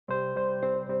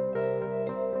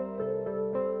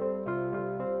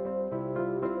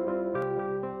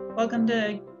Welcome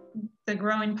to the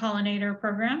Growing Pollinator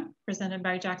program presented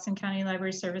by Jackson County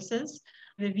Library Services.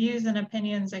 The views and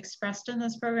opinions expressed in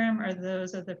this program are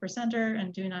those of the presenter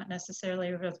and do not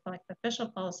necessarily reflect the official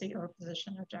policy or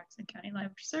position of Jackson County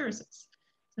Library Services.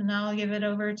 So now I'll give it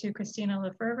over to Kristina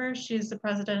Lefever. She's the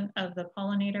president of the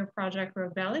Pollinator Project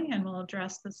Rogue Valley and will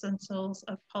address the essentials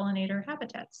of pollinator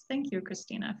habitats. Thank you,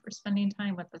 Kristina, for spending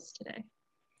time with us today.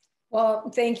 Well,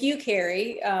 thank you,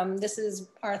 Carrie. This is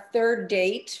our third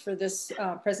date for this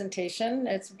presentation.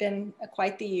 It's been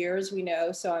quite the year, as we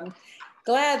know, so I'm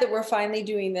glad that we're finally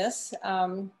doing this.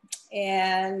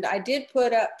 And I did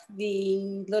put up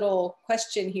the little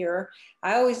question here.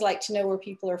 I always like to know where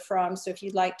people are from, so if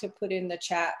you'd like to put in the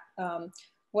chat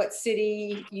what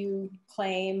city you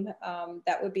claim,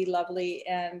 that would be lovely.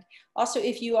 And also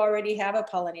if you already have a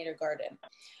pollinator garden.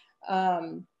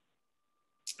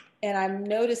 And I'm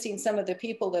noticing some of the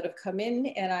people that have come in,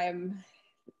 and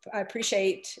I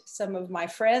appreciate some of my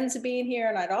friends being here.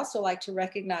 And I'd also like to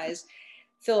recognize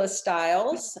Phyllis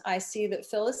Stiles. I see that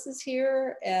Phyllis is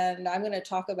here, and I'm going to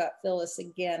talk about Phyllis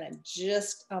again in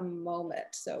just a moment.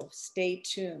 So stay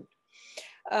tuned.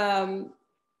 And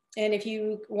if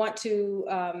you want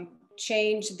to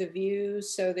change the view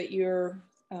so that you're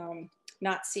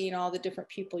not seeing all the different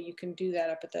people, you can do that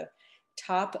up at the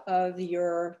top of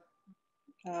your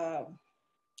I'm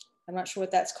not sure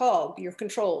what that's called, your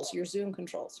controls, your Zoom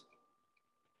controls.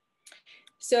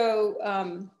 So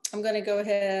I'm going to go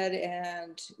ahead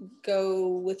and go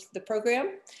with the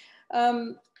program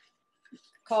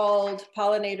called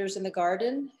Pollinators in the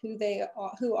Garden.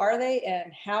 Who are they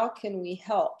and how can we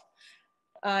help?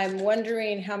 I'm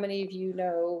wondering how many of you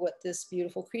know what this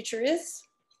beautiful creature is.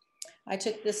 I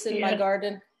took this in my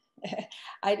garden.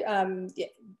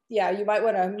 Yeah, you might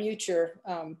want to mute your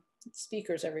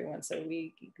speakers, everyone, so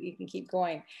we can keep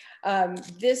going.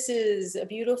 This is a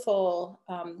beautiful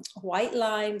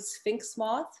white-lined sphinx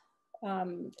moth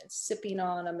sipping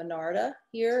on a monarda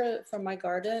here from my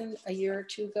garden a year or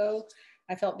two ago.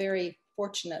 I felt very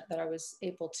fortunate that I was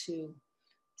able to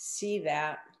see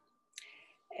that.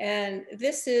 And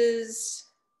this is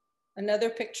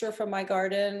another picture from my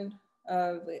garden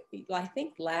of, I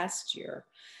think, last year.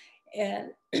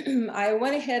 And I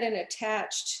went ahead and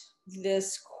attached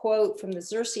this quote from the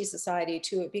Xerces Society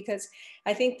to it because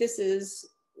I think this is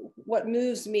what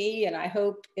moves me, and I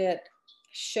hope it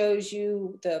shows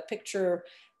you the picture,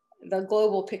 the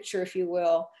global picture, if you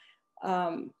will,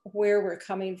 where we're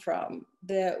coming from,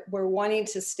 that we're wanting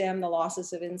to stem the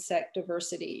losses of insect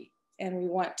diversity, and we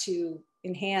want to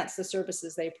enhance the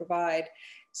services they provide.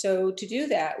 So to do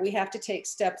that, we have to take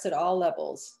steps at all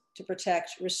levels to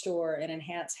protect, restore, and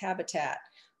enhance habitat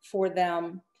for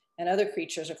them and other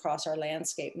creatures across our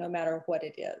landscape, no matter what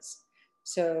it is.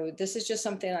 So this is just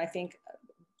something I think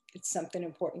it's something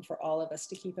important for all of us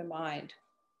to keep in mind.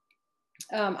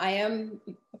 I am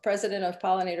president of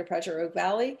Pollinator Project Rogue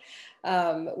Valley.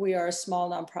 We are a small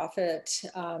nonprofit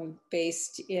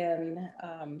based in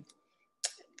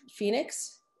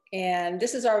Phoenix. And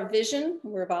this is our vision.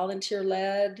 We're volunteer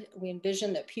led. We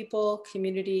envision that people,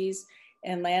 communities,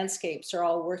 and landscapes are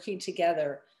all working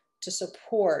together to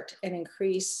support and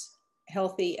increase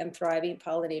healthy and thriving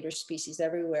pollinator species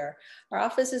everywhere. Our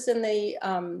office is in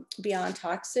the Beyond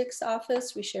Toxics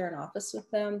office. We share an office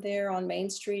with them there on Main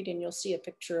Street, and you'll see a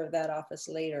picture of that office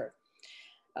later.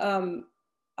 I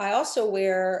also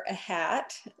wear a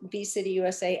hat, Bee City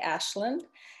USA Ashland,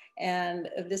 and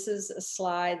this is a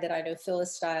slide that I know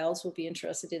Phyllis Stiles will be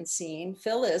interested in seeing.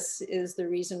 Phyllis is the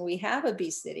reason we have a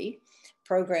Bee City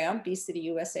program, Bee City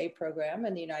USA program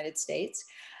in the United States.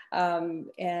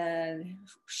 And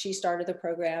she started the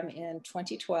program in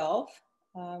 2012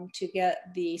 to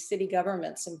get the city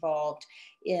governments involved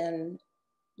in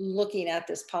looking at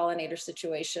this pollinator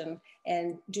situation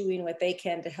and doing what they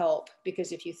can to help.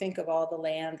 Because if you think of all the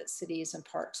land that cities and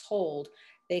parks hold,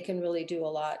 they can really do a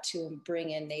lot to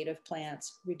bring in native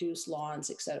plants, reduce lawns,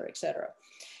 et cetera, et cetera.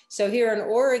 So here in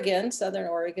Oregon, Southern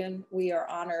Oregon, we are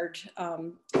honored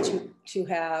to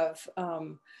have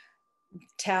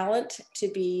talent to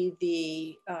be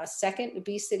the second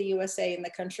Bee City USA in the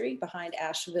country behind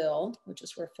Asheville, which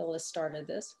is where Phyllis started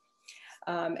this.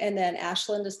 And then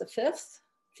Ashland is the fifth,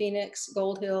 Phoenix,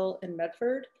 Gold Hill, and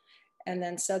Medford. And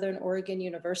then Southern Oregon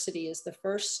University is the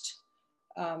first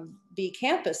Bee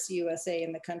Campus USA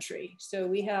in the country. So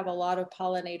we have a lot of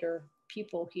pollinator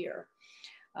people here.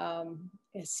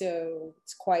 So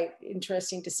it's quite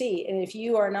interesting to see. And if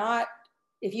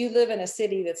you live in a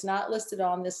city that's not listed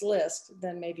on this list,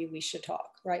 then maybe we should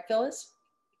talk, right, Phyllis?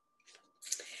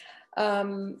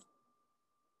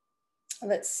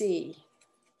 Let's see.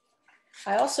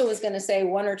 I also was going to say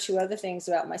one or two other things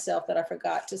about myself that I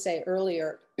forgot to say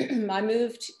earlier. I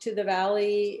moved to the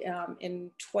Valley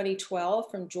in 2012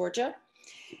 from Georgia,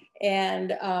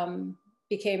 and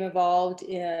became involved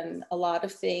in a lot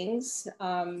of things,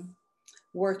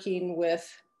 working with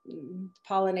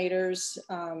pollinators,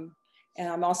 and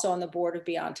I'm also on the board of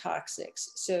Beyond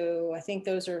Toxics. So I think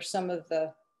those are some of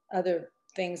the other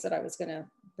things that I was going to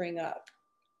bring up.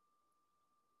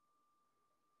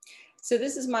 So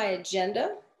this is my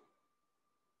agenda.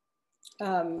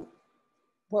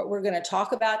 What we're going to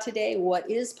talk about today: what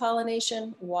is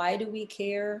pollination? Why do we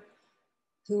care?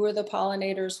 Who are the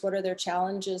pollinators? What are their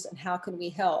challenges? And how can we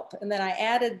help? And then I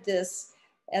added this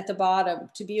at the bottom: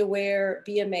 to be aware,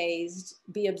 be amazed,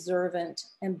 be observant,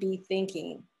 and be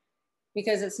thinking.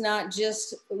 Because it's not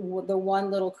just the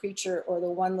one little creature or the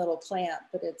one little plant,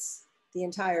 but it's the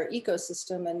entire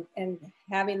ecosystem, and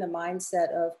having the mindset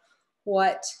of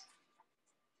what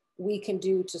we can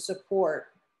do to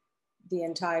support the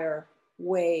entire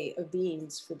way of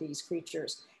beings for these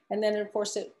creatures. And then of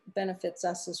course it benefits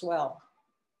us as well.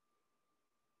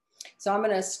 So I'm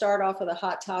going to start off with a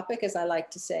hot topic, as I like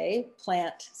to say,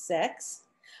 plant sex,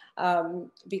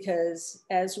 because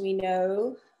as we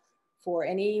know, for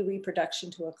any reproduction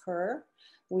to occur,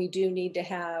 we do need to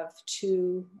have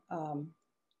two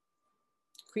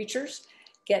creatures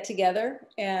get together.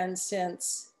 And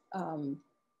since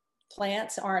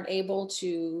plants aren't able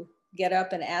to get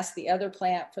up and ask the other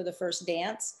plant for the first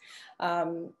dance,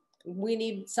 we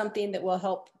need something that will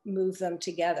help move them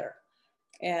together.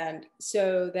 And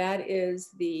so that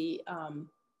is the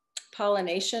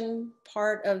pollination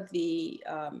part of the,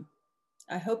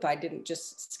 I hope I didn't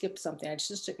just skip something. I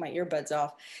just took my earbuds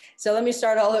off. So let me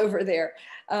start all over there.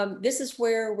 This is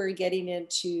where we're getting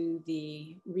into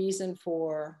the reason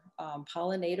for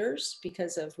pollinators.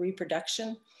 Because of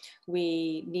reproduction,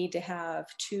 we need to have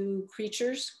two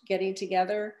creatures getting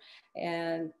together.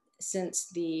 And since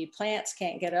the plants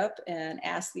can't get up and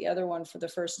ask the other one for the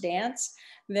first dance,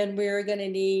 then we're going to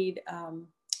need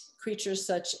creatures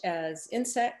such as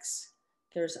insects.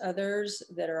 There's others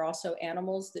that are also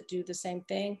animals that do the same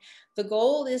thing. The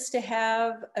goal is to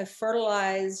have a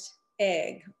fertilized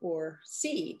egg or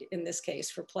seed, in this case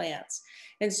for plants.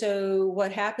 And so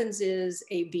what happens is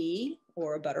a bee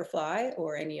or a butterfly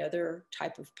or any other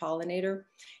type of pollinator,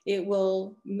 it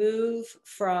will move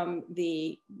from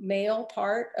the male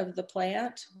part of the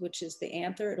plant, which is the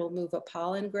anther. It'll move a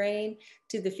pollen grain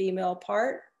to the female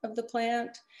part of the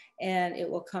plant, and it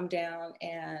will come down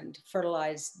and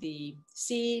fertilize the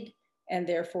seed. And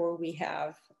therefore we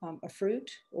have a fruit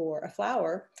or a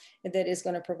flower that is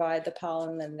going to provide the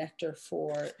pollen and nectar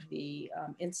for the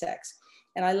insects.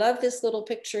 And I love this little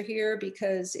picture here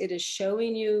because it is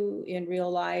showing you in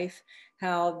real life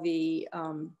how the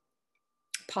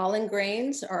pollen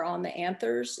grains are on the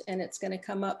anthers, and it's going to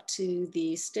come up to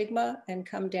the stigma and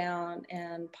come down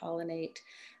and pollinate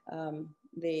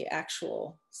the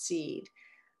actual seed.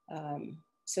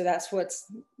 So that's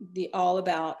what's all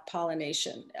about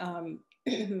pollination.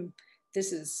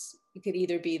 This is, it could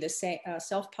either be the same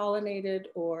self-pollinated,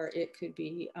 or it could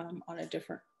be on a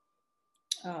different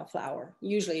flower,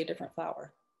 usually a different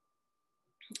flower.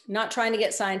 Not trying to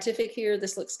get scientific here.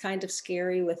 This looks kind of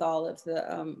scary with all of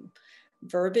the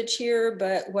verbiage here,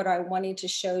 but what I'm wanting to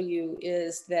show you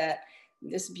is that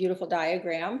this beautiful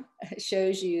diagram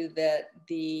shows you that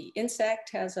the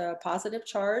insect has a positive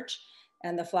charge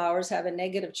and the flowers have a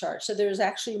negative charge. So there's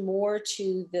actually more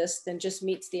to this than just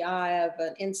meets the eye of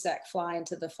an insect flying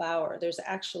to the flower. There's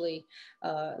actually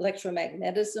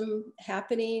electromagnetism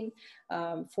happening,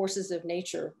 forces of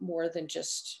nature, more than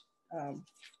just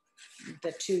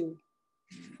the two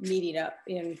meeting up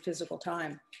in physical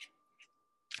time.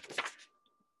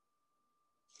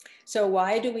 So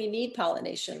why do we need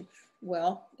pollination?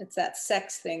 Well, it's that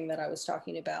sex thing that I was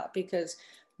talking about, because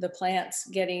the plants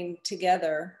getting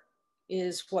together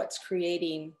is what's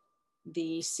creating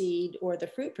the seed or the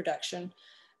fruit production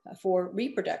for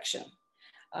reproduction.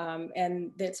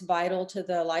 And it's vital to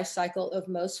the life cycle of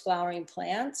most flowering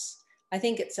plants. I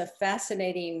think it's a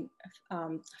fascinating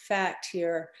fact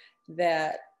here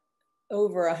that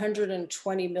over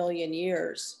 120 million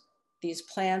years, these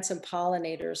plants and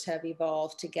pollinators have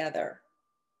evolved together.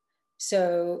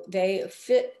 So they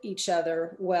fit each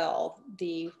other well.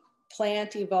 The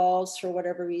plant evolves for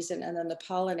whatever reason, and then the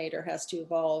pollinator has to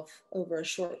evolve over a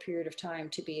short period of time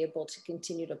to be able to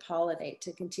continue to pollinate,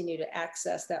 to continue to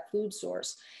access that food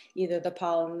source, either the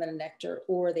pollen, the nectar,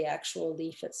 or the actual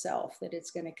leaf itself that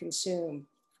it's going to consume,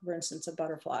 for instance, a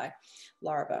butterfly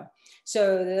larva.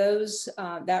 So those,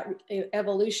 that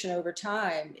evolution over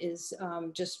time is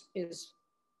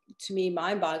to me,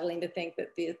 mind-boggling to think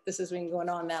that this has been going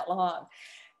on that long.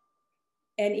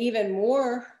 And even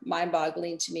more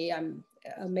mind-boggling to me, I'm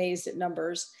amazed at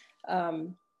numbers,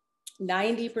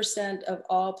 90% of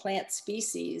all plant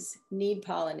species need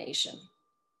pollination.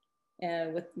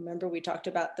 And remember we talked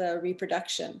about the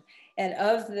reproduction. And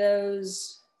of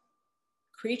those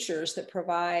creatures that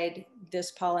provide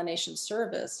this pollination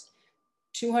service,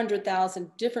 200,000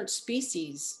 different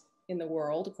species in the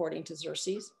world, according to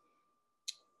Xerces.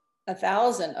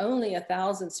 Only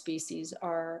 1,000 species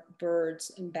are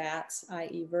birds and bats,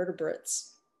 i.e.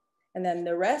 vertebrates. And then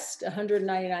the rest,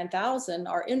 199,000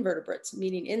 are invertebrates,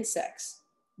 meaning insects,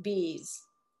 bees,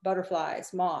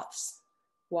 butterflies, moths,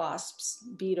 wasps,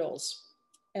 beetles,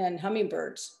 and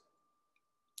hummingbirds.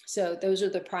 So those are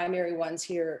the primary ones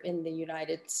here in the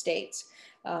United States.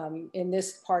 In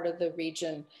this part of the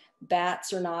region,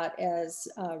 bats are not as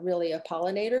really a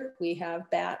pollinator. We have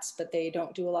bats, but they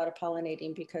don't do a lot of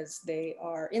pollinating because they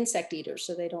are insect eaters,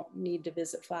 so they don't need to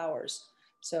visit flowers.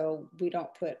 So we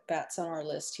don't put bats on our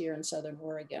list here in Southern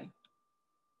Oregon.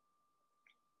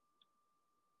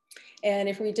 And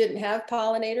if we didn't have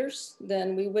pollinators,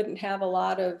 then we wouldn't have a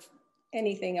lot of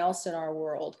anything else in our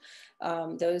world.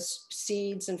 Those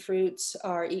seeds and fruits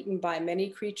are eaten by many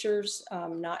creatures,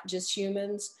 not just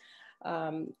humans.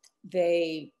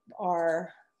 They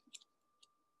are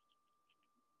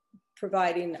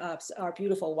providing our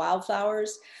beautiful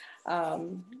wildflowers.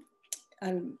 And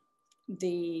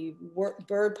the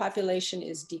bird population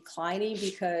is declining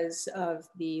because of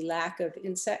the lack of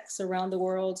insects around the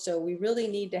world. So we really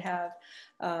need to have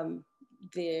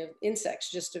the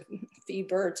insects just to feed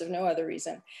birds, if no other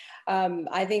reason.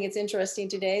 I think it's interesting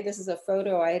today. This is a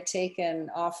photo I had taken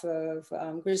off of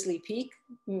Grizzly Peak,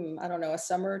 I don't know, a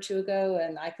summer or two ago,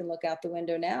 and I can look out the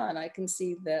window now and I can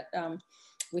see that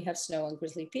we have snow in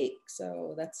Grizzly Peak.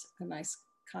 So that's a nice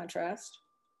contrast.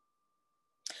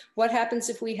 What happens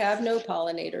if we have no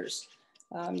pollinators?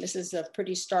 This is a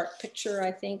pretty stark picture,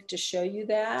 I think, to show you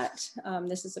that.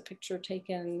 This is a picture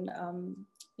taken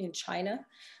in China.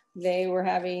 They were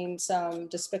having some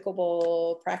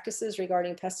despicable practices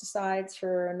regarding pesticides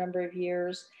for a number of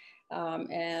years,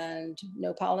 and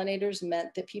no pollinators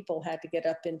meant that people had to get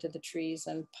up into the trees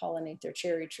and pollinate their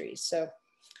cherry trees. So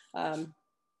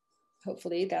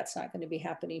hopefully that's not going to be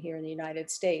happening here in the United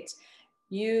States.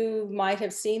 You might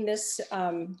have seen this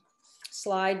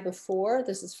slide before.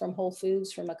 This is from Whole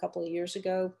Foods from a couple of years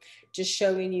ago, just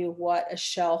showing you what a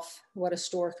shelf, what a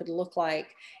store could look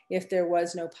like if there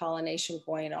was no pollination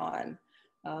going on.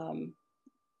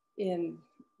 If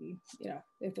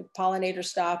the pollinators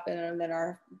stop and then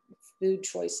our food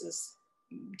choices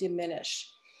diminish.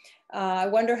 I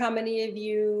wonder how many of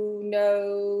you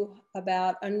know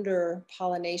about under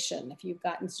pollination, if you've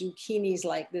gotten zucchinis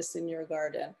like this in your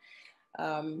garden.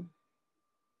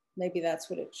 Maybe that's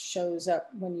what it shows up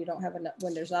when you don't have enough,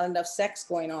 when there's not enough sex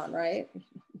going on, right?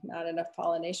 Not enough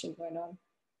pollination going on.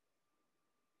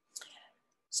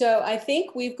 So I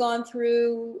think we've gone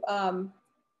through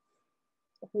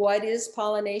what is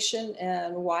pollination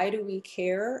and why do we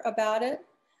care about it.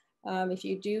 If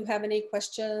you do have any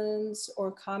questions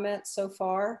or comments so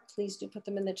far, please do put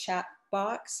them in the chat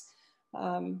box,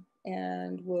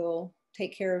 and we'll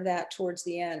take care of that towards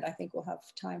the end. I think we'll have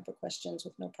time for questions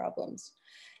with no problems.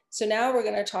 So now we're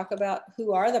going to talk about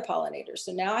who are the pollinators.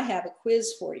 So now I have a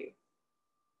quiz for you.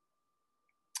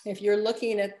 If you're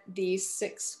looking at these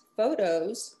 6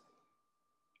 photos,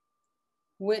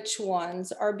 which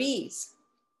ones are bees?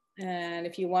 And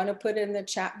if you want to put it in the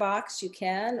chat box, you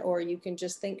can, or you can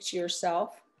just think to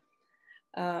yourself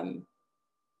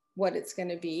what it's going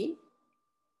to be.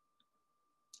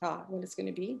 What it's going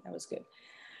to be. That was good.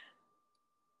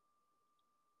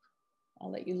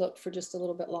 I'll let you look for just a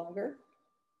little bit longer.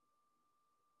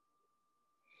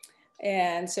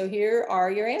 And so here are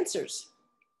your answers.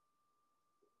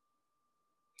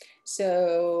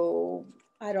 So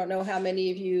I don't know how many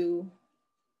of you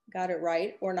got it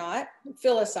right or not.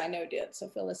 Phyllis, I know did. So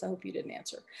Phyllis, I hope you didn't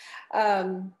answer.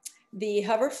 The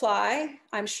hoverfly,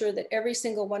 I'm sure that every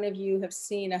single one of you have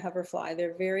seen a hoverfly.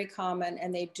 They're very common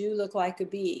and they do look like a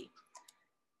bee.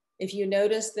 If you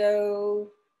notice though,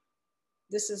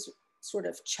 this is sort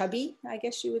of chubby, I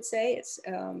guess you would say. It's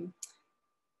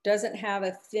doesn't have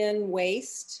a thin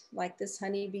waist like this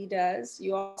honeybee does.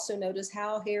 You also notice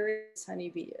how hairy this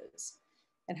honeybee is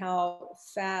and how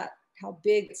fat, how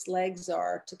big its legs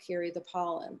are to carry the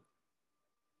pollen.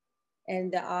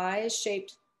 And the eye is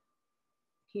shaped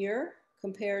here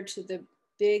compared to the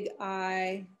big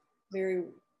eye, very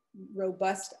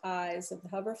robust eyes of the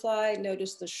hoverfly.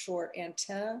 Notice the short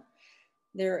antenna.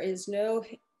 There is no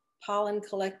pollen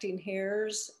collecting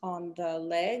hairs on the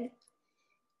leg.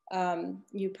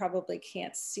 You probably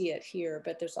can't see it here,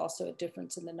 but there's also a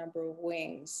difference in the number of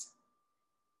wings.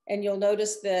 And you'll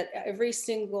notice that every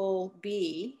single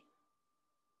bee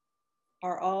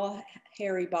are all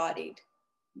hairy bodied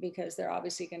because they're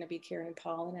obviously going to be carrying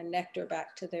pollen and nectar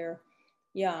back to their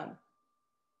young.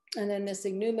 And then this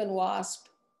ichneumon wasp,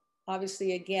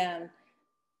 obviously again,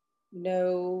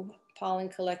 no pollen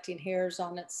collecting hairs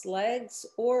on its legs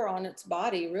or on its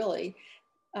body really.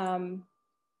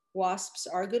 Wasps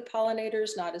are good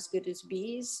pollinators, not as good as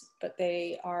bees, but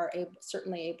they are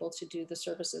certainly able to do the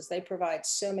services. They provide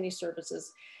so many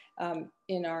services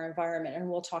in our environment, and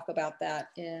we'll talk about that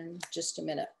in just a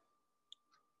minute.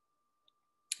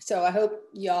 So I hope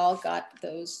y'all got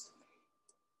those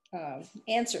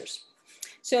answers.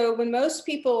 So when most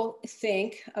people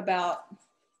think about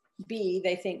bee,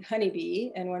 they think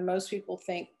honeybee, and when most people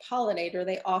think pollinator,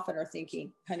 they often are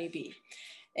thinking honeybee.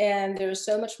 And there's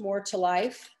so much more to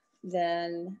life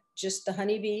than just the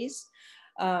honeybees.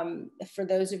 For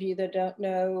those of you that don't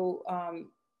know,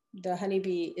 the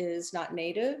honeybee is not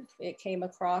native. It came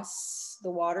across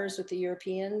the waters with the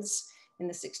Europeans in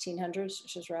the 1600s,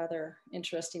 which is rather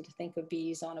interesting to think of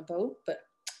bees on a boat, but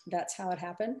that's how it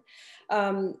happened.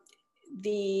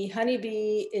 The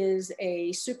honeybee is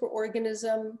a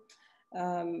superorganism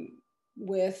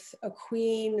with a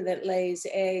queen that lays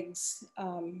eggs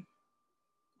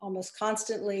almost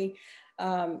constantly.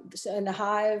 And the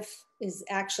hive is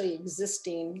actually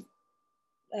existing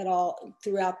at all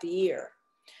throughout the year.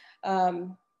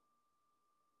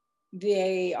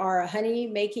 They are a honey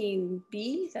making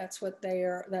bee. That's what they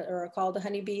are, that are called a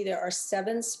honeybee. There are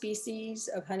 7 species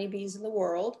of honeybees in the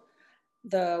world.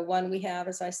 The one we have,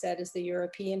 as I said, is the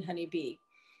European honeybee.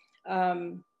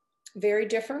 Very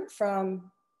different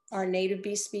from our native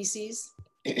bee species.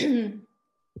 And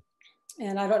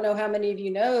I don't know how many of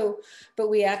you know, but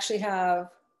we actually have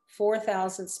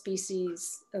 4,000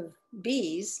 species of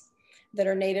bees that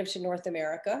are native to North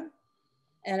America,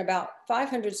 and about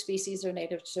 500 species are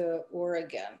native to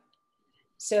Oregon.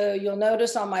 So you'll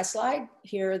notice on my slide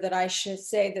here that I should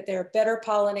say that they're better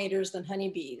pollinators than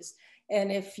honeybees.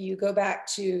 And if you go back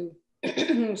to,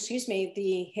 excuse me,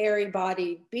 the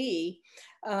hairy-bodied bee,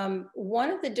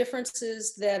 one of the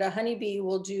differences that a honeybee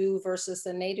will do versus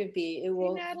a native bee,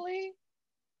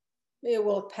 it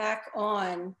will pack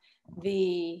on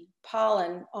the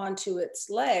pollen onto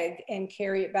its leg and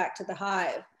carry it back to the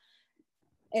hive.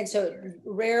 And so it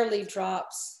rarely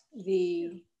drops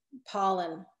the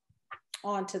pollen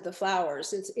onto the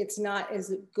flowers. It's not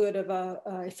as good of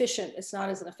it's not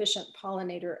as an efficient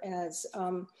pollinator as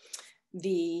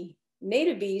the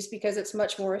native bees, because it's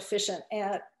much more efficient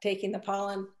at taking the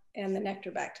pollen and the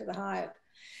nectar back to the hive.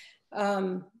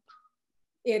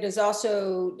 It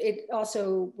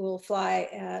also will fly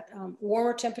at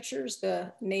warmer temperatures.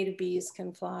 The native bees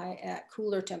can fly at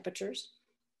cooler temperatures.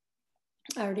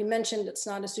 I already mentioned it's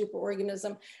not a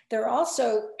superorganism. There are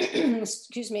also,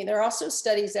 excuse me, there are also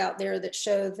studies out there that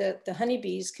show that the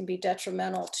honeybees can be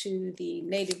detrimental to the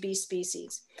native bee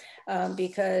species.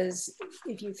 Because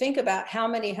if you think about how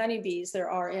many honeybees there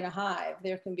are in a hive,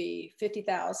 there can be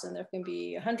 50,000, there can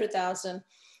be 100,000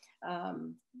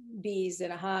 bees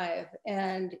in a hive.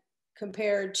 And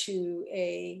compared to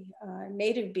a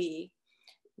native bee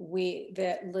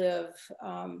that live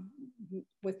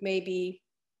with maybe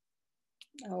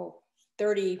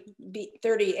 30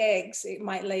 eggs, it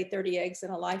might lay 30 eggs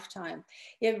in a lifetime.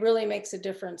 It really makes a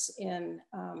difference in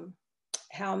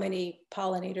how many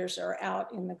pollinators are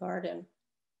out in the garden.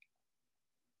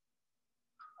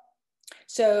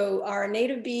 So our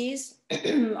native bees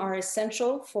are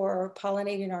essential for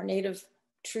pollinating our native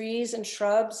trees and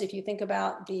shrubs. If you think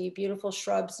about the beautiful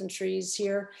shrubs and trees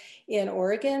here in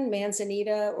Oregon,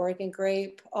 manzanita, Oregon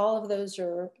grape, all of those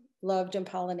are loved and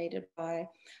pollinated by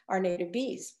our native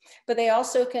bees. But they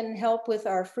also can help with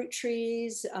our fruit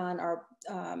trees, on our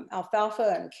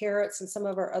alfalfa and carrots and some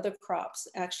of our other crops.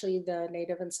 Actually, the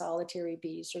native and solitary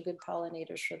bees are good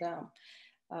pollinators for them.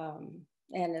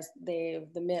 And as the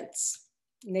mints,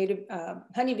 native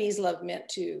honeybees love mint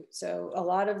too. So a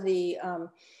lot of the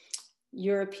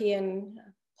European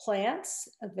plants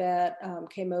that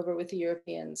came over with the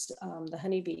Europeans, the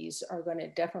honeybees are going to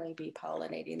definitely be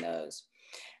pollinating those.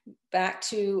 Back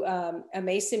to a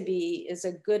mason bee is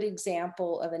a good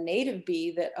example of a native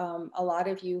bee that a lot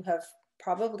of you have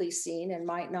probably seen and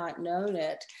might not known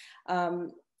it.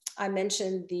 I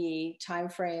mentioned the time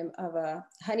frame of a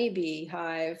honeybee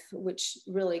hive, which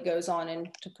really goes on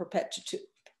into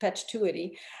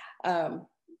perpetuity.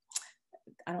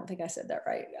 I don't think I said that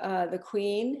right. The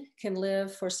queen can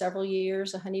live for several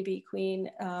years, a honeybee queen.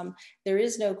 There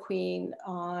is no queen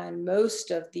on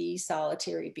most of the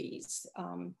solitary bees.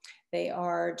 They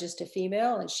are just a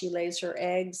female, and she lays her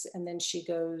eggs, and then she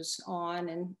goes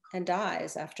on and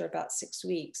dies after about 6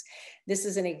 weeks. This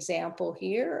is an example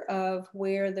here of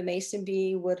where the mason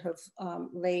bee would have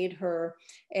laid her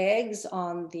eggs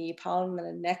on the pollen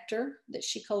and nectar that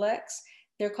she collects.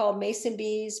 They're called mason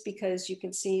bees because you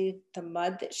can see the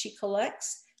mud that she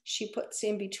collects. She puts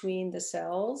in between the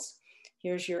cells.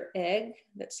 Here's your egg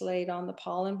that's laid on the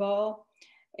pollen ball.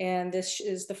 And this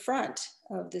is the front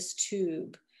of this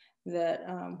tube that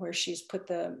where she's put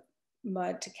the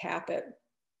mud to cap it.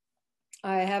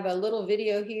 I have a little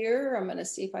video here. I'm gonna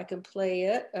see if I can play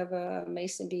it, of a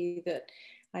mason bee that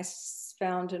I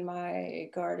found in my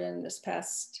garden this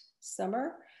past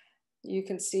summer. You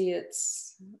can see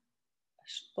it's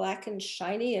black and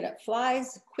shiny, and it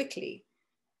flies quickly.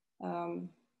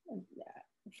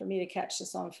 For me to catch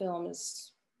this on film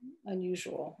is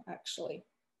unusual, actually.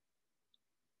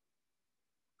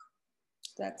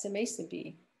 That's a mason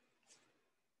bee.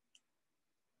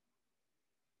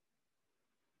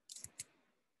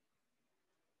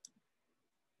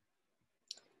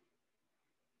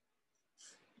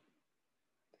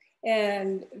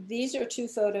 And these are 2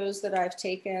 photos that I've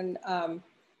taken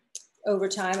over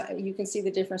time. You can see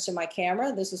the difference in my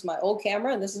camera. This is my old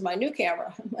camera, and this is my new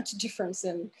camera. Much difference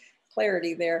in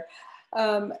clarity there.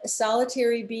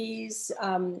 Solitary bees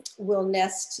will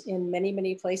nest in many,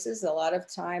 many places. A lot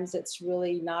of times it's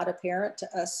really not apparent to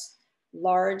us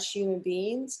large human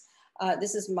beings.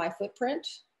 This is my footprint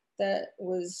that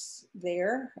was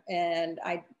there. And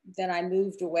then I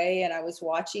moved away, and I was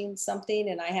watching something,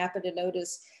 and I happened to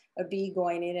notice a bee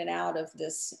going in and out of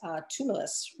this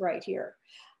tumulus right here.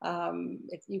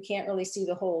 You can't really see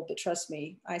the hole, but trust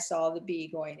me, I saw the bee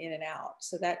going in and out.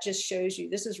 So that just shows you,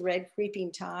 this is red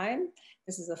creeping thyme.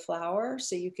 This is a flower.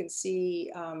 So you can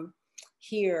see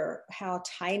here how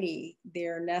tiny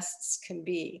their nests can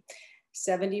be.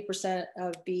 70%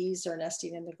 of bees are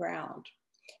nesting in the ground.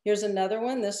 Here's another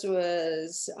one. This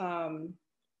was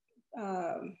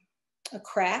a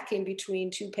crack in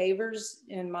between 2 pavers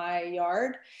in my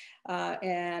yard.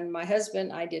 And my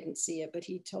husband, I didn't see it, but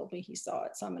he told me he saw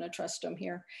it. So I'm going to trust him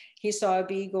here. He saw a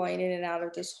bee going in and out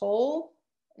of this hole.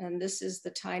 And this is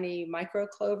the tiny micro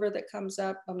clover that comes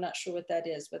up. I'm not sure what that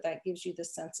is, but that gives you the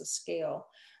sense of scale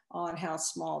on how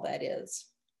small that is.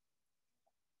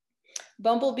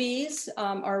 Bumblebees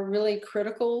are really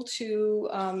critical to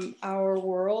our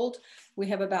world. We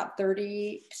have about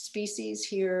 30 species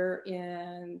here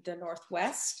in the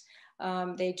Northwest.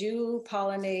 They do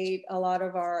pollinate a lot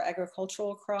of our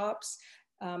agricultural crops.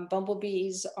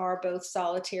 Bumblebees are both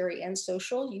solitary and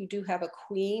social. You do have a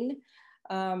queen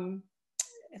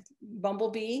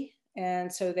bumblebee,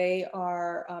 and so they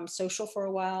are social for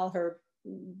a while. Her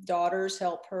daughters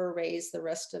help her raise the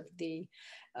rest of the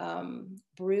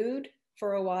brood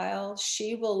for a while.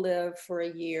 She will live for a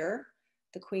year.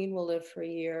 The queen will live for a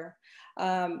year.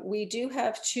 We do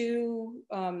have 2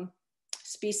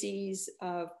 species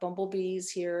of bumblebees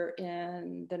here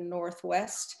in the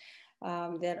Northwest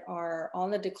that are on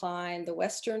the decline, the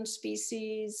Western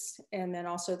species, and then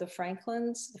also the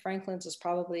Franklins. The Franklins is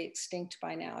probably extinct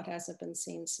by now. It hasn't been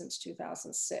seen since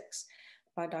 2006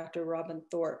 by Dr. Robin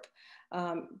Thorpe.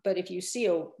 But if you see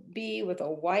a bee with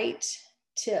a white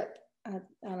tip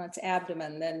on its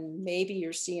abdomen, then maybe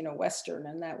you're seeing a Western,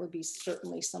 and that would be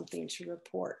certainly something to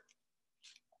report.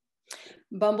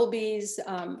 Bumblebees,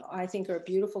 I think, are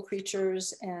beautiful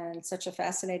creatures and such a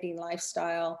fascinating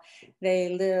lifestyle. They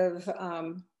live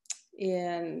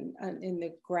in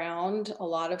the ground a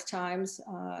lot of times,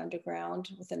 underground,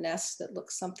 with a nest that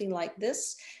looks something like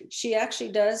this. She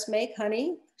actually does make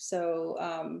honey, so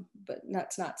but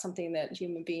that's not something that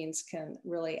human beings can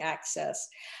really access.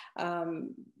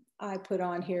 I put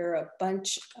on here a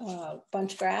bunch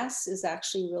grass is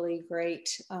actually really great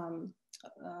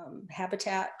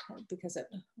habitat because it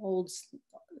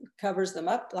covers them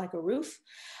up like a roof.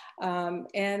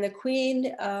 And the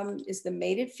queen is the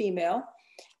mated female.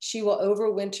 She will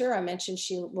overwinter. I mentioned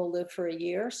she will live for a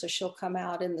year, so she'll come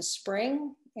out in the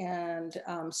spring and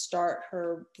start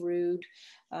her brood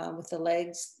with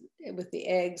the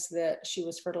eggs that she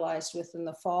was fertilized with in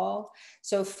the fall.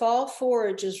 So fall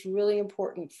forage is really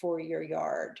important for your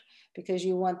yard because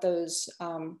you want those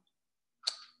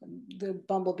the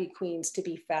bumblebee queens to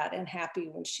be fat and happy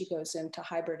when she goes in to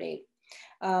hibernate.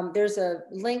 There's a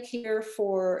link here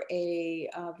for a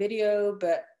video,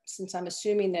 but since I'm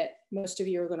assuming that most of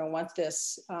you are going to want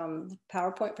this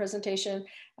PowerPoint presentation,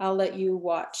 I'll let you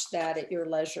watch that at your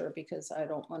leisure because I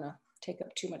don't want to take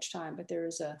up too much time, but there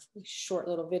is a short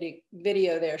little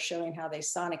video there showing how they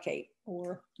sonicate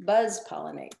or buzz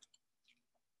pollinate.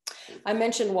 I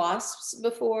mentioned wasps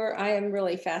before. I am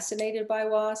really fascinated by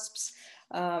wasps.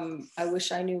 I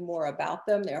wish I knew more about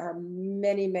them. There are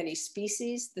many, many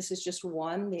species. This is just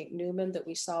one, the ichneumon that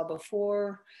we saw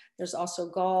before. There's also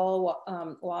gall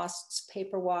wasps,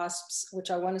 paper wasps,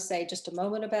 which I want to say just a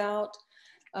moment about.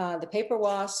 The paper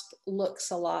wasp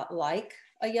looks a lot like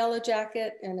a yellow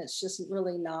jacket, and it's just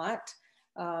really not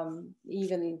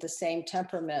even the same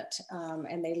temperament,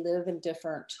 and they live in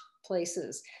different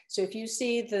places. So if you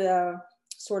see the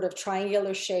sort of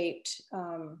triangular shaped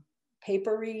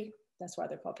papery, that's why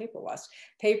they're called paper wasps,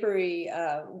 papery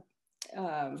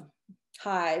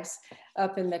hives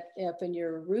up in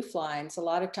your roof lines, a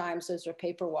lot of times those are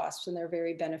paper wasps, and they're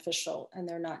very beneficial, and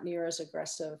they're not near as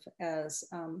aggressive as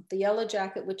the yellow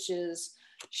jacket, which is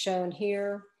shown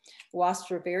here.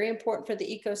 Wasps are very important for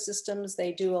the ecosystems.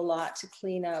 They do a lot to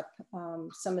clean up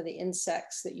some of the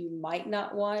insects that you might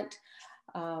not want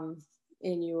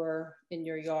in your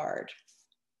yard.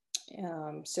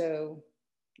 So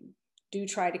do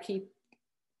try to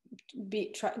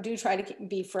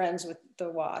be friends with the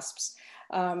wasps.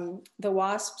 The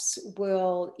wasps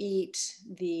will eat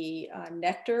the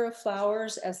nectar of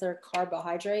flowers as their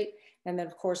carbohydrate, and then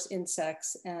of course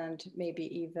insects and maybe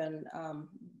even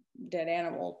dead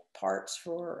animal parts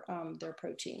for their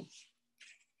protein.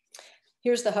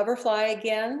 Here's the hoverfly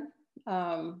again.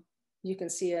 You can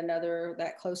see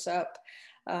that close up.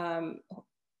 The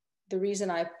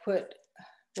reason I put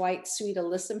white sweet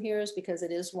alyssum here is because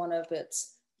it is one of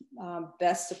its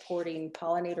best supporting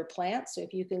pollinator plants. So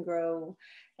if you can grow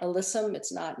alyssum,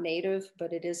 it's not native,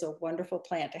 but it is a wonderful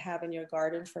plant to have in your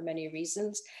garden for many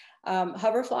reasons.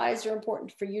 Hoverflies are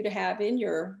important for you to have in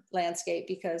your landscape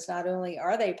because not only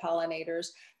are they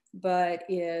pollinators, but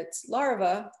its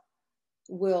larvae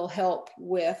will help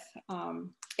with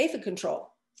aphid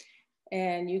control.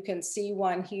 And you can see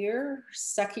one here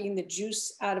sucking the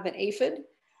juice out of an aphid.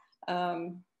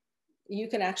 You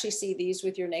can actually see these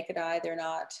with your naked eye. They're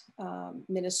not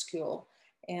minuscule.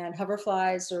 And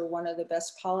hoverflies are one of the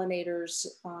best pollinators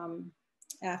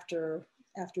after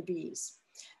bees.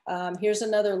 Here's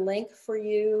another link for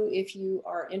you if you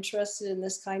are interested in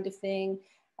this kind of thing.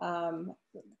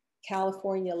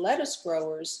 California lettuce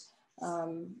growers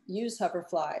use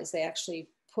hoverflies. They actually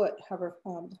put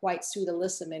white sweet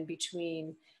alyssum in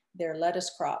between their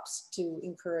lettuce crops to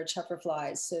encourage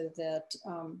hoverflies so that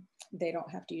they don't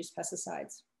have to use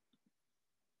pesticides.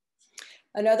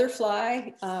 Another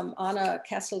fly, Anna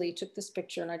Castelli took this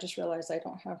picture, and I just realized I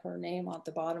don't have her name on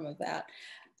the bottom of that.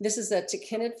 This is a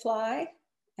tachinid fly,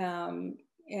 and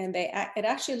it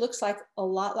actually looks like a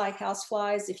lot like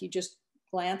houseflies if you just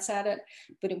glance at it,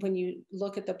 but when you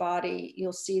look at the body,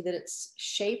 you'll see that it's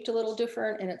shaped a little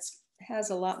different, and it has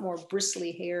a lot more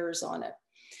bristly hairs on it.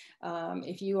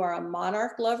 If you are a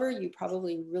monarch lover, you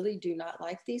probably really do not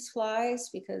like these flies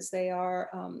because they are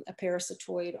a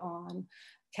parasitoid on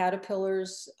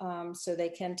caterpillars, so they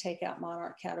can take out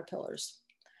monarch caterpillars.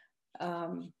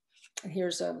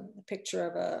 Here's a picture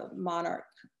of a monarch,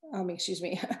 excuse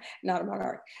me, not a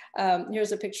monarch.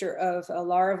 Here's a picture of a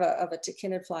larva of a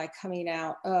tachinid fly coming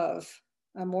out of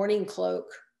a mourning cloak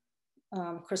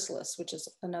chrysalis, which is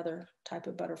another type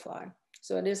of butterfly.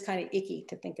 So it is kind of icky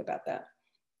to think about that.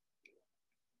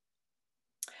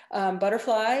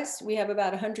 Butterflies, we have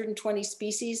about 120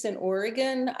 species in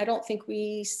Oregon. I don't think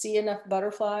we see enough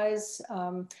butterflies.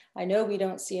 I know we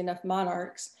don't see enough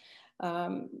monarchs.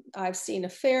 I've seen a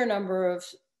fair number of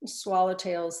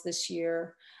swallowtails this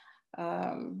year.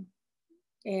 And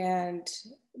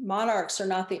monarchs are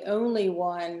not the only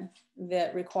one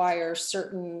that require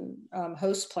certain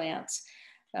host plants.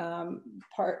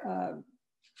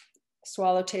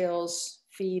 Swallowtails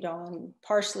feed on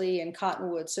parsley and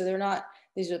cottonwood, so they're not,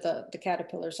 these are the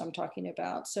caterpillars I'm talking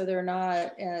about. So they're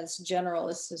not as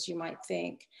generalist as you might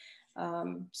think.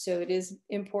 So it is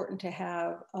important to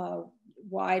have a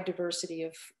wide diversity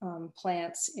of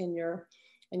plants in your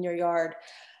yard.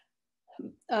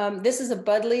 This is a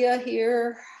buddleia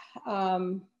here.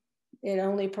 It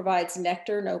only provides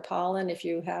nectar, no pollen. If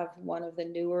you have one of the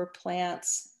newer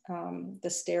plants, the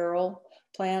sterile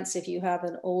plants, if you have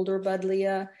an older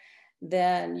buddleia,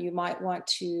 then you might want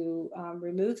to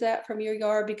remove that from your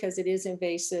yard because it is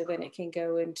invasive and it can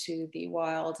go into the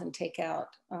wild and take out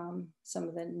some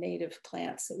of the native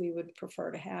plants that we would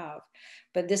prefer to have.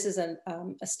 But this is a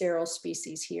sterile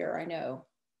species here, I know.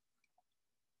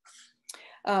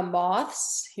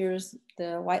 Moths, here's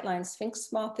the white-lined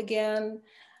sphinx moth again.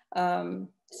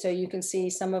 So you can see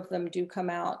some of them do come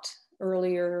out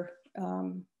earlier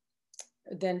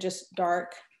than just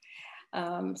dark.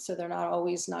 So they're not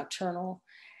always nocturnal.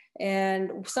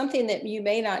 And something that you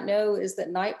may not know is that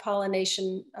night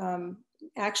pollination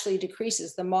actually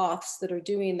decreases. The moths that are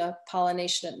doing the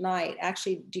pollination at night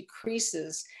actually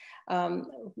decreases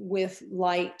with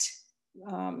light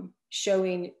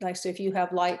showing, like, so if you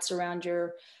have lights around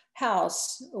your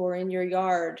house or in your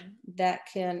yard, that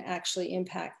can actually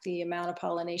impact the amount of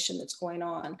pollination that's going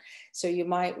on. So you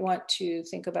might want to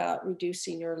think about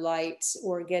reducing your lights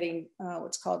or getting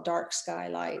what's called dark sky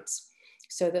lights,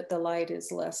 so that the light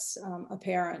is less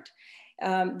apparent.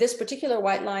 This particular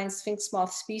white-lined sphinx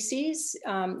moth species,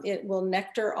 it will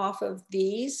nectar off of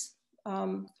these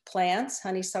plants,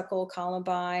 honeysuckle,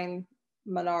 columbine,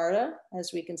 monarda,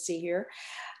 as we can see here.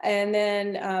 And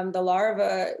then the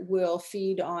larva will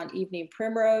feed on evening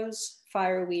primrose,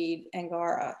 fireweed,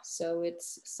 angara. So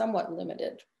it's somewhat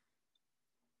limited.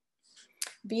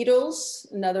 Beetles,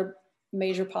 another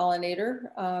major pollinator.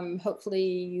 Hopefully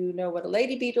you know what a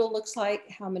lady beetle looks like.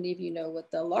 How many of you know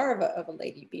what the larva of a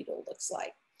lady beetle looks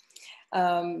like?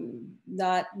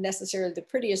 Not necessarily the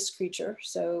prettiest creature,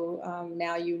 so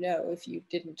now you know if you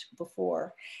didn't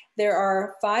before. There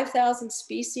are 5,000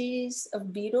 species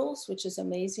of beetles, which is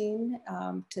amazing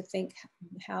to think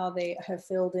how they have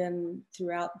filled in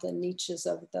throughout the niches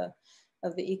of the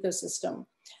ecosystem.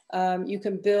 You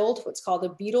can build what's called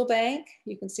a beetle bank.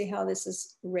 You can see how this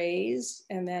is raised,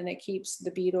 and then it keeps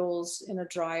the beetles in a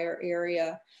drier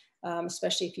area,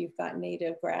 especially if you've got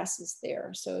native grasses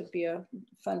there. So it'd be a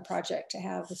fun project to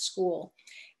have with school.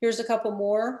 Here's a couple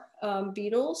more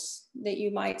beetles that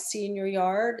you might see in your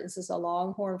yard. This is a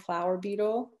longhorn flower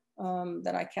beetle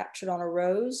that I captured on a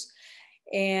rose.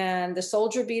 And the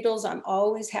soldier beetles, I'm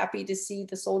always happy to see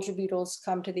the soldier beetles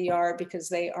come to the yard because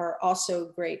they are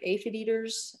also great aphid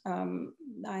eaters.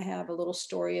 I have a little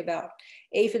story about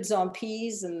aphids on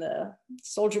peas, and the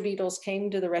soldier beetles came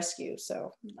to the rescue.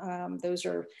 So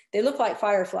they look like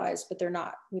fireflies, but they're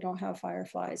not. We don't have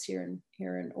fireflies here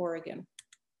in Oregon.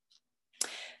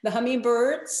 The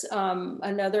hummingbirds,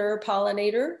 another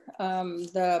pollinator.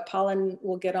 The pollen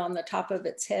will get on the top of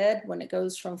its head when it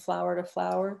goes from flower to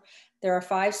flower. There are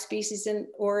 5 species in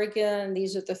Oregon.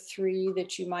 These are the 3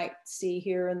 that you might see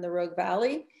here in the Rogue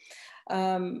Valley.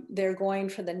 They're going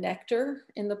for the nectar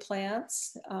in the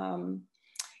plants. And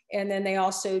then they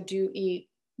also do eat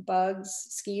bugs,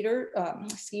 skeeter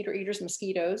eaters,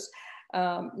 mosquitoes,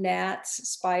 gnats,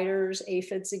 spiders,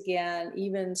 aphids again,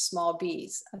 even small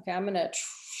bees. Okay, I'm gonna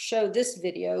show this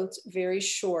video. It's very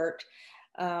short.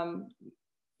 And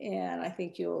I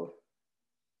think you'll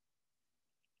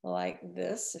like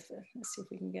this. Let's see if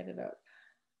we can get it up.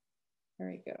 There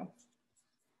we go.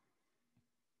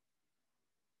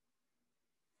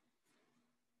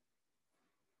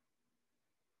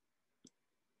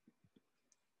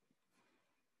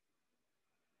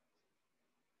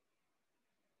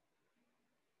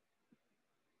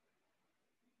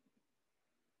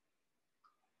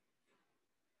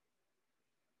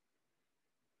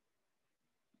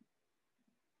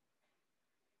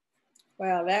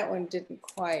 Wow, that one didn't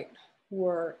quite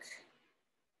work.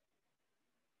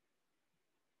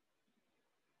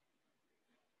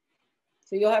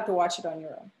 So you'll have to watch it on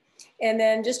your own. And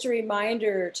then just a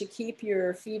reminder to keep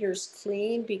your feeders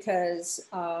clean, because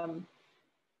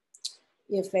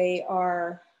if they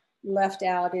are left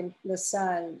out in the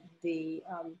sun, the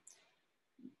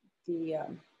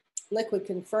liquid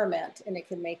can ferment and it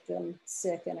can make them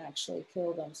sick and actually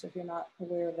kill them. So if you're not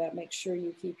aware of that, make sure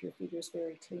you keep your feeders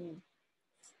very clean.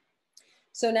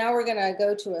 So now we're gonna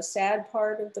go to a sad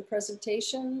part of the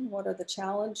presentation. What are the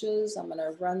challenges? I'm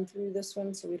gonna run through this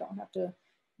one so we don't have to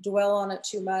dwell on it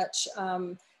too much.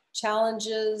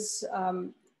 Challenges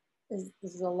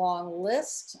is a long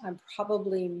list. I'm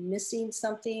probably missing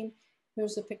something.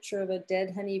 Here's a picture of a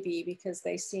dead honeybee because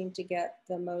they seem to get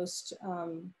the most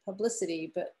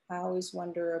publicity, but I always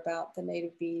wonder about the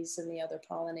native bees and the other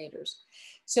pollinators.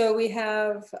 So we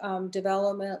have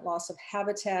development, loss of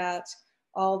habitat,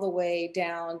 all the way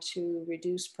down to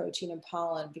reduced protein and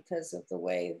pollen because of the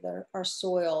way our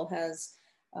soil has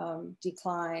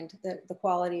declined. The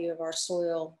quality of our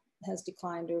soil has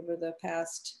declined over the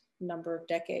past number of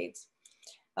decades.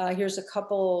 Here's a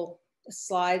couple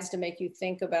slides to make you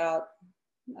think about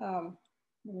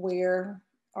where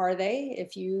are they.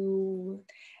 If you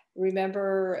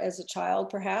remember as a child,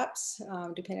 perhaps,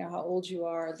 depending on how old you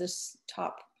are, this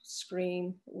top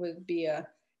screen would be a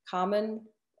common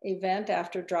event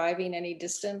after driving any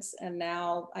distance. And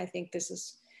now I think this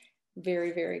is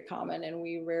very, very common and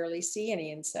we rarely see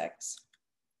any insects.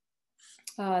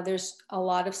 There's a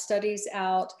lot of studies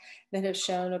out that have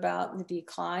shown about the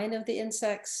decline of the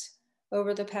insects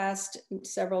over the past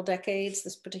several decades.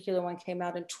 This particular one came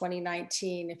out in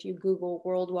 2019. If you Google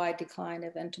worldwide decline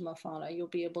of entomofauna, you'll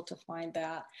be able to find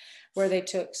that, where they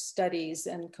took studies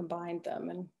and combined them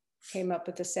and came up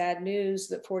with the sad news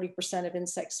that 40% of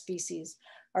insect species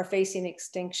are facing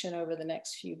extinction over the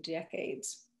next few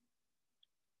decades.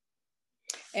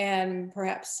 And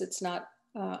perhaps it's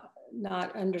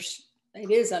it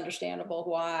is understandable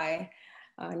why,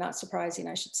 not surprising,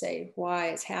 I should say, why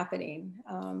it's happening.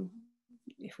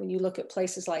 When you look at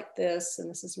places like this, and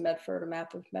this is Medford, a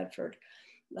map of Medford,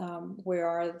 where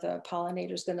are the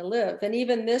pollinators going to live? And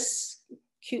even this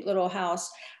cute little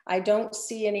house, I don't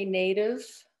see any native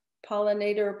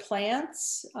pollinator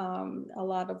plants, a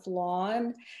lot of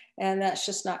lawn, and that's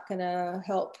just not going to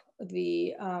help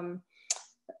the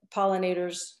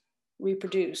pollinators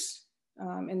reproduce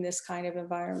in this kind of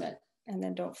environment. And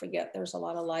then don't forget, there's a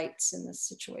lot of lights in this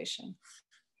situation.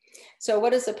 So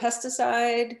what is a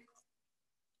pesticide?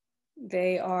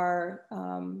 They are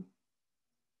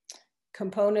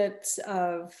components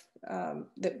of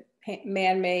the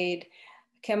man-made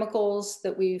chemicals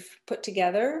that we've put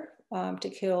together to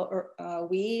kill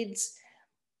weeds,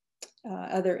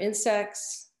 other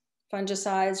insects.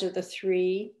 Fungicides are the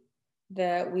three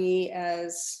that we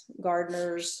as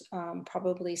gardeners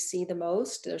probably see the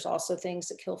most. There's also things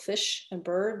that kill fish and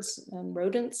birds and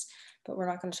rodents, but we're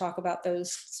not going to talk about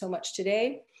those so much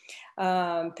today.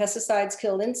 Pesticides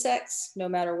kill insects, no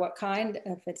matter what kind.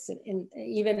 If it's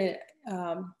even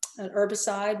an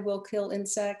herbicide will kill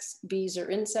insects. Bees are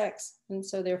insects, and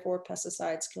so therefore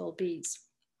pesticides kill bees.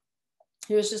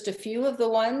 Here's just a few of the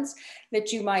ones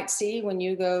that you might see when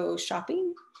you go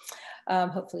shopping.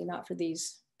 Hopefully not for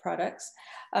these products.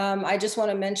 I just want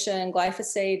to mention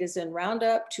glyphosate is in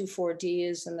Roundup, 2,4-D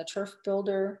is in the turf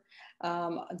builder.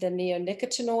 The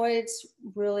neonicotinoids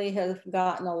really have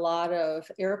gotten a lot of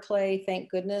airplay, thank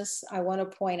goodness. I want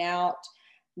to point out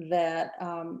that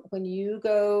when you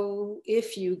go,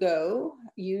 if you go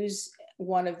use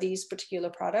one of these particular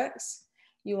products,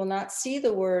 you will not see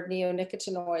the word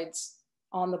neonicotinoids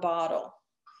on the bottle.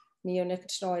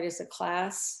 Neonicotinoid is a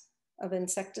class of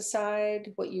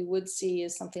insecticide. What you would see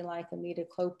is something like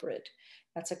imidacloprid.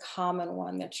 That's a common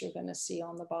one that you're going to see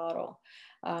on the bottle.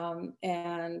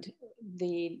 And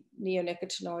the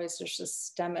neonicotinoids are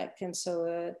systemic, and so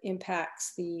it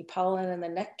impacts the pollen and the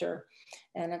nectar,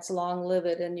 and it's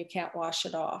long-lived and you can't wash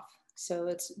it off. So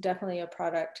it's definitely a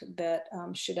product that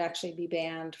should actually be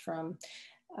banned from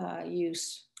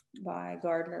use by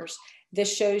gardeners.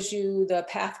 This shows you the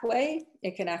pathway.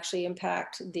 It can actually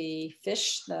impact the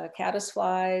fish, the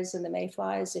caddisflies and the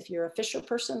mayflies. If you're a fisher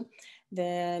person,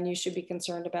 then you should be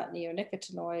concerned about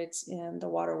neonicotinoids in the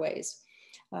waterways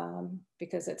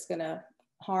because it's going to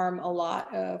harm a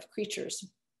lot of creatures.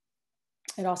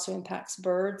 It also impacts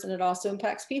birds and it also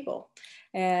impacts people.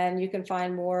 And you can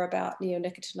find more about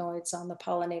neonicotinoids on the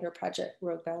Pollinator Project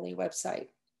Rogue Valley website.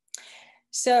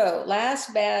 So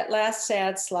last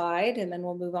sad slide, and then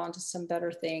we'll move on to some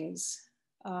better things.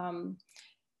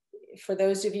 For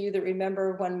those of you that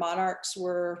remember when monarchs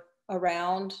were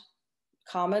around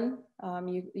common,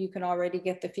 you can already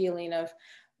get the feeling of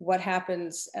what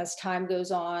happens as time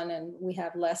goes on and we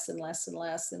have less and less and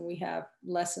less, and we have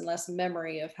less and less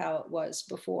memory of how it was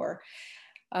before.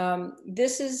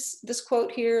 This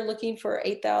quote here, looking for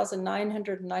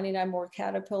 8,999 more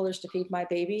caterpillars to feed my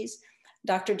babies.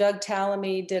 Dr. Doug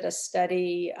Tallamy did a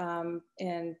study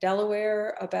in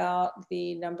Delaware about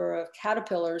the number of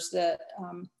caterpillars that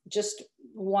just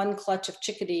one clutch of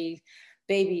chickadee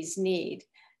babies need.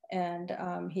 And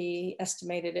he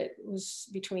estimated it was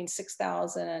between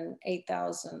 6,000 and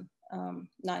 8,000,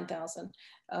 9,000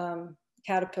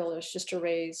 caterpillars just to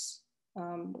raise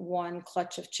one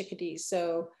clutch of chickadees.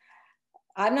 So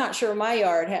I'm not sure my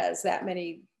yard has that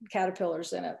many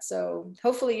caterpillars in it. So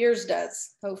hopefully yours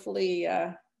does. Hopefully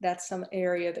that's some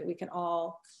area that we can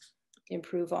all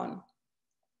improve on.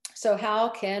 So how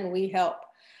can we help?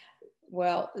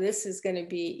 Well, this is going to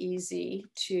be easy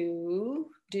to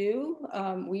do.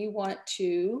 We want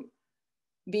to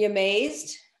be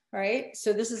amazed, right?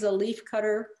 So this is a leaf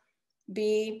cutter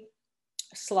bee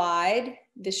slide.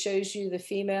 This shows you the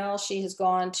female. She has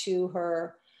gone to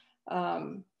her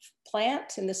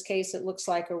plant. In this case, it looks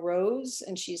like a rose,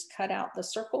 and she's cut out the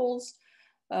circles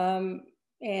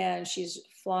and she's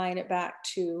flying it back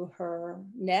to her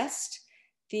nest.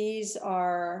 These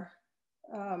are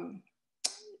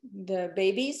the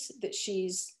babies that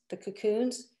the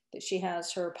cocoons that she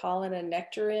has her pollen and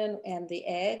nectar in, and the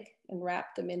egg, and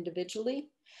wrap them individually.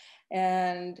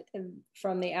 And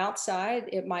from the outside,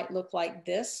 it might look like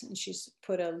this. And she's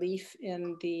put a leaf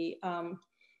in the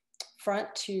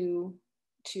front to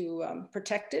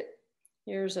protect it.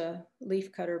 Here's a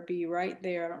leafcutter bee right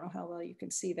there. I don't know how well you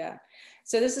can see that.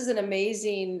 So this is an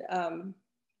amazing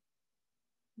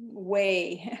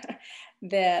way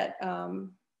that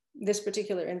this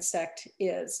particular insect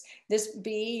is. This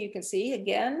bee, you can see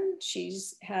again, she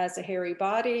has a hairy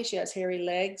body. She has hairy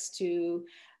legs to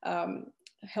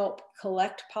help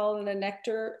collect pollen and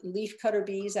nectar. Leafcutter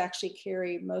bees actually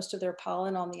carry most of their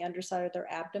pollen on the underside of their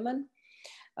abdomen.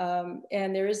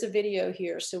 And there is a video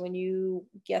here. So when you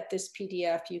get this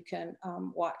PDF, you can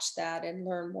watch that and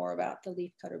learn more about the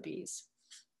leafcutter bees.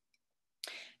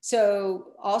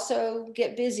 So also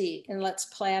get busy and let's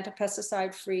plant a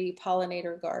pesticide-free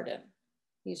pollinator garden.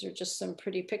 These are just some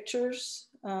pretty pictures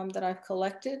that I've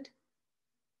collected.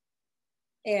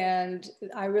 And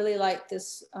I really like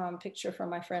this picture from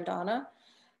my friend Anna.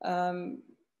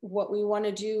 What we want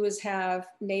to do is have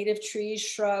native trees,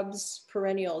 shrubs,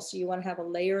 perennials. So you want to have a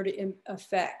layered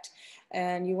effect,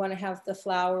 and you want to have the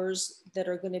flowers that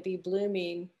are going to be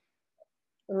blooming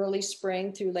early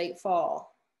spring through late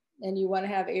fall. And you want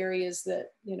to have areas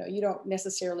that, you know, you don't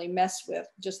necessarily mess with,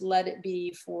 just let it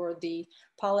be for the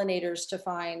pollinators to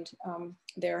find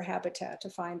their habitat, to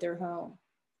find their home.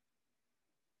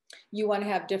 You want to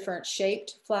have different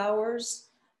shaped flowers,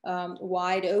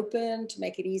 wide open to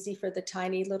make it easy for the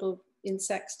tiny little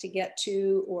insects to get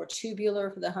to, or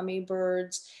tubular for the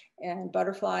hummingbirds and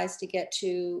butterflies to get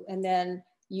to. And then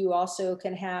you also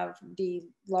can have the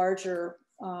larger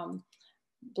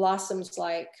blossoms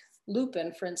like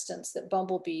lupin, for instance, that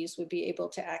bumblebees would be able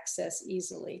to access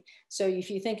easily. So if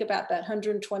you think about that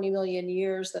 120 million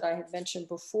years that I had mentioned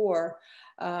before,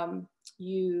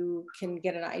 you can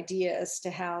get an idea as to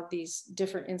how these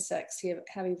different insects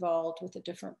have evolved with the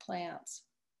different plants.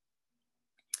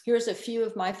 Here's a few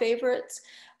of my favorites,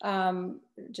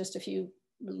 just a few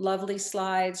lovely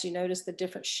slides. You notice the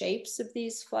different shapes of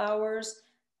these flowers.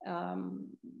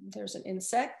 There's an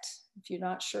insect. If you're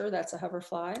not sure, that's a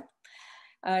hoverfly.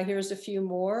 Here's a few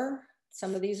more.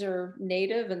 Some of these are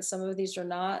native and some of these are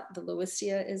not. The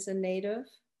Lewissia is a native.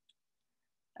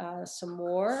 Some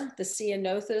more. The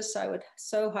ceanothus, I would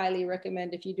so highly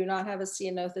recommend. If you do not have a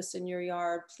ceanothus in your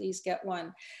yard, please get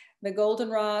one. The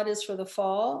goldenrod is for the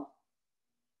fall.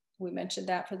 We mentioned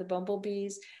that for the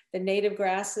bumblebees. The native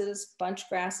grasses, bunch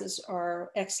grasses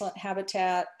are excellent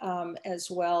habitat,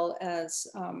 as well as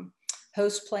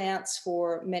host plants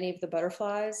for many of the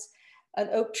butterflies. An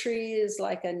oak tree is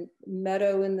like a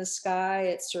meadow in the sky.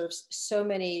 It serves so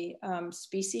many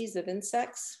species of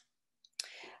insects.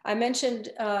 I mentioned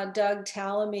Doug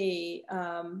Tallamy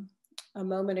a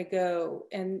moment ago,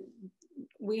 and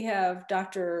we have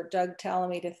Dr. Doug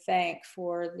Tallamy to thank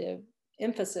for the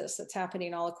emphasis that's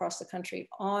happening all across the country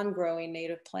on growing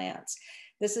native plants.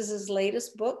 This is his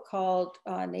latest book called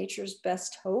Nature's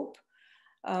Best Hope.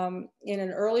 In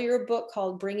an earlier book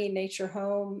called Bringing Nature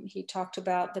Home, he talked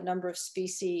about the number of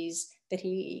species that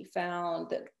he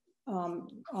found that on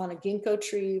a ginkgo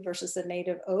tree versus a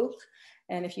native oak.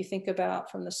 And if you think about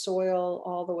from the soil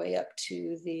all the way up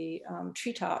to the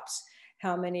treetops,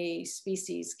 how many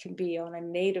species can be on a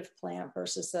native plant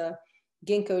versus a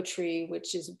ginkgo tree,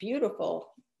 which is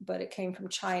beautiful, but it came from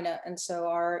China. And so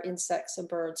our insects and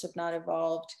birds have not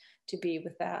evolved to be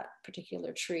with that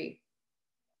particular tree.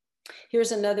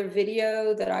 Here's another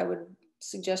video that I would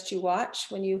suggest you watch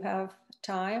when you have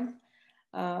time.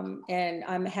 And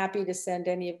I'm happy to send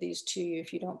any of these to you.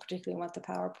 If you don't particularly want the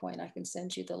PowerPoint, I can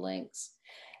send you the links.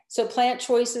 So plant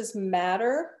choices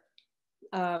matter.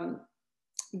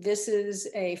 This is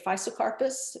a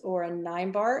Physocarpus or a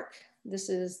 9-bark. This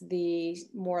is the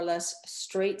more or less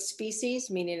straight species,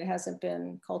 meaning it hasn't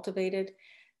been cultivated.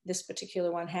 This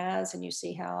particular one has, and you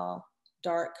see how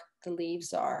dark the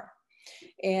leaves are.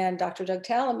 And Dr. Doug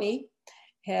Tallamy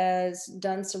has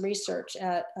done some research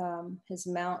at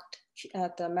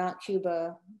the Mount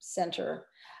Cuba Center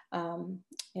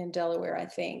in Delaware, I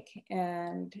think.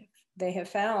 And they have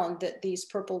found that these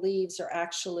purple leaves are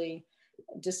actually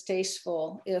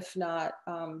distasteful, if not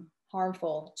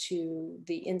harmful to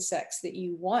the insects that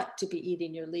you want to be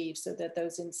eating your leaves, so that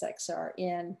those insects are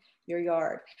in your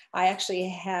yard. I actually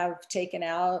have taken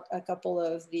out a couple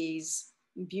of these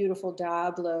beautiful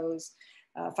Diablos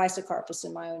Physocarpus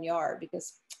in my own yard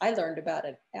because I learned about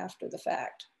it after the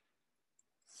fact.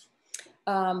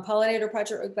 Pollinator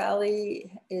Project Rogue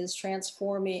Valley has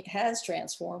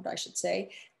transformed, I should say.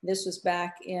 This was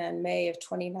back in May of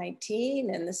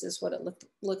 2019, and this is what it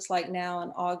looks like now in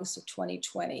August of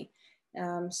 2020.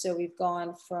 So we've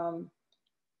gone from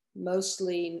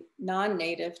mostly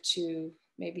non-native to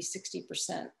maybe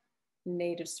 60%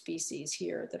 native species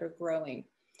here that are growing.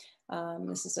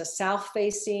 This is a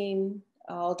south-facing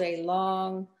all day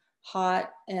long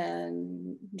hot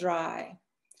and dry.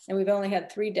 And we've only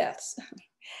had 3 deaths.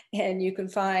 And you can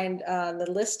find the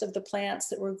list of the plants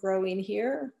that we're growing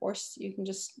here, or you can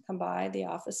just come by the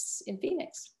office in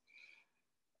Phoenix.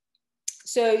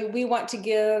 So we want to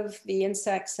give the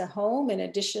insects a home in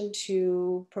addition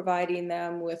to providing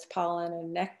them with pollen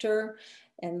and nectar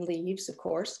and leaves, of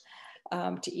course,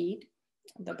 to eat,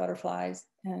 the butterflies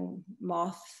and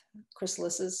moth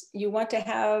chrysalises. You want to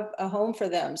have a home for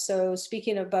them. So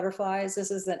speaking of butterflies,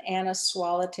 this is an Anna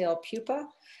swallowtail pupa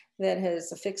that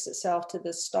has affixed itself to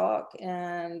the stalk.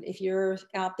 And if you're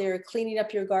out there cleaning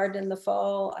up your garden in the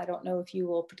fall, I don't know if you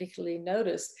will particularly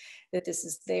notice that this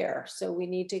is there. So we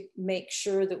need to make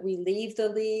sure that we leave the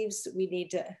leaves. We need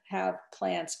to have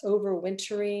plants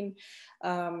overwintering.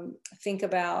 Think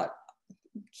about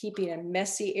keeping a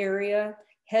messy area.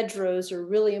 Hedgerows are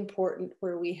really important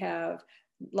where we have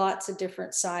lots of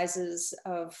different sizes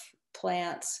of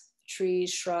plants,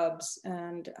 trees, shrubs,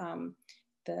 and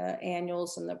the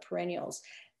annuals and the perennials.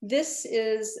 This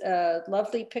is a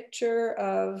lovely picture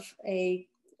of a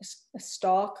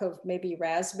stalk of maybe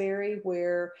raspberry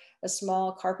where a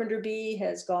small carpenter bee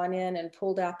has gone in and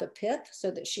pulled out the pith so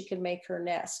that she can make her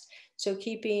nest. So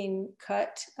keeping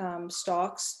cut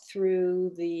stalks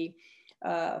through the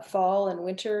fall and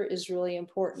winter is really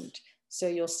important. So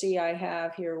you'll see I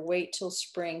have here, wait till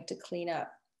spring to clean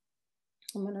up.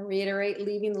 I'm going to reiterate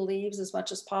leaving the leaves as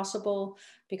much as possible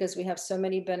because we have so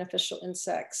many beneficial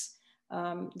insects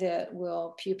that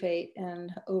will pupate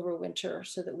and overwinter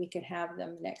so that we can have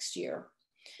them next year.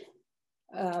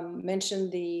 Mentioned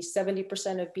the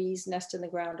 70% of bees nest in the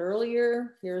ground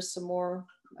earlier. Here's some more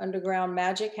underground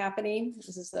magic happening.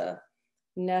 This is a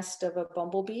nest of a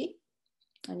bumblebee,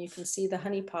 and you can see the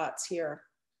honey pots here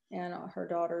and her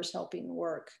daughter's helping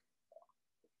work.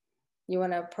 You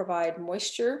want to provide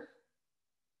moisture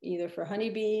either for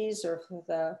honeybees or for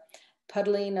the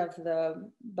puddling of the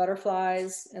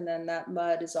butterflies. And then that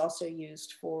mud is also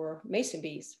used for mason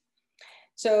bees.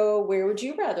 So where would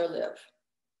you rather live?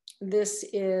 This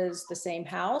is the same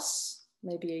house,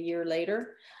 maybe a year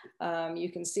later. You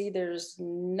can see there's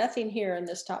nothing here in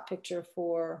this top picture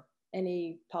for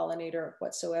any pollinator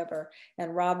whatsoever.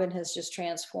 And Robin has just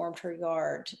transformed her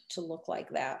yard to look like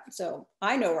that. So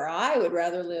I know where I would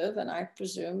rather live, and I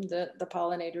presume that the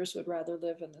pollinators would rather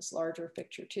live in this larger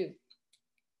picture too.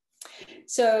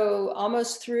 So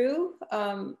almost through,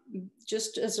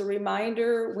 just as a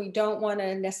reminder, we don't want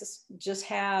to just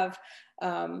have,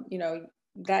 you know,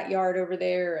 that yard over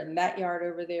there and that yard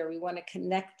over there. We want to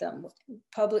connect them with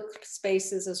public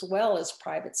spaces as well as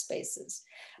private spaces,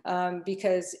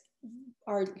 because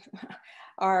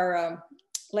our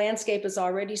landscape is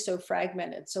already so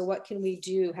fragmented. So what can we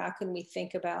do? How can we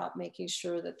think about making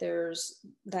sure that there's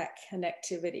that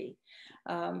connectivity?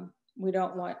 We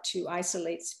don't want to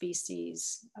isolate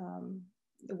species.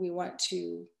 We want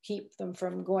to keep them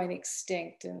from going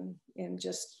extinct and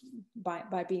just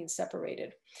by being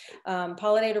separated.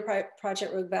 Pollinator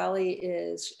Project Rogue Valley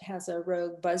has a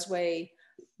Rogue Buzzway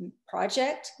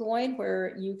project going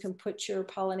where you can put your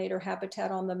pollinator habitat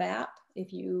on the map.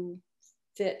 If you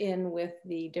fit in with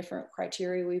the different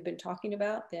criteria we've been talking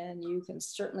about, then you can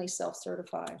certainly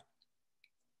self-certify.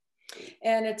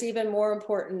 And it's even more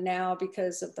important now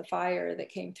because of the fire that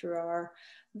came through our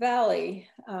valley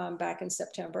back in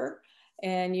September.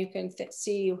 And you can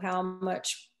see how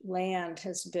much land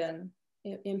has been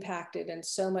impacted, and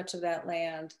so much of that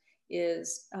land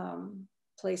is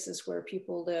places where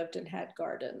people lived and had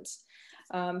gardens.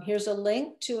 Here's a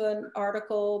link to an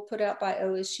article put out by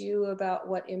OSU about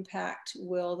what impact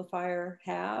will the fire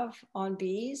have on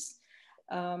bees.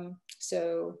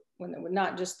 So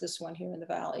not just this one here in the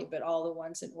valley, but all the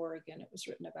ones in Oregon, it was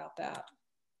written about that.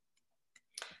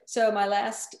 So my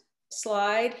last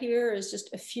slide here is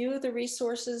just a few of the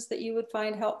resources that you would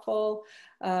find helpful.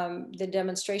 The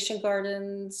demonstration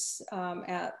gardens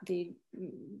at the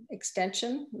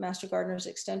extension, Master Gardener's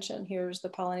Extension. Here's the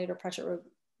Pollinator Project Rogue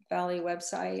Valley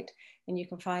website, and you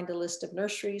can find a list of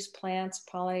nurseries, plants,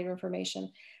 pollinator information.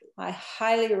 I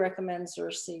highly recommend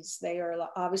Xerces. They are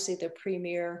obviously the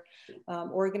premier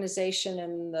organization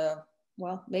in the,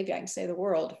 well, maybe I can say the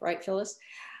world, right, Phyllis?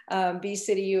 Bee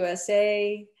City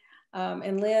USA.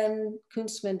 And Lynn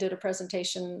Kunstman did a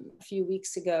presentation a few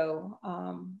weeks ago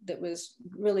that was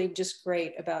really just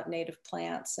great about native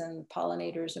plants and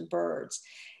pollinators and birds.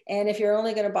 And if you're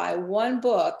only going to buy one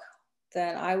book,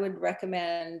 then I would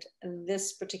recommend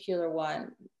this particular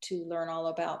one to learn all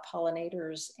about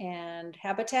pollinators and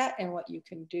habitat and what you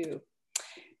can do.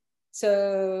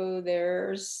 So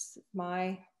there's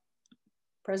my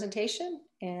presentation,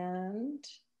 and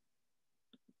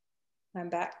I'm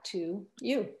back to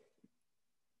you.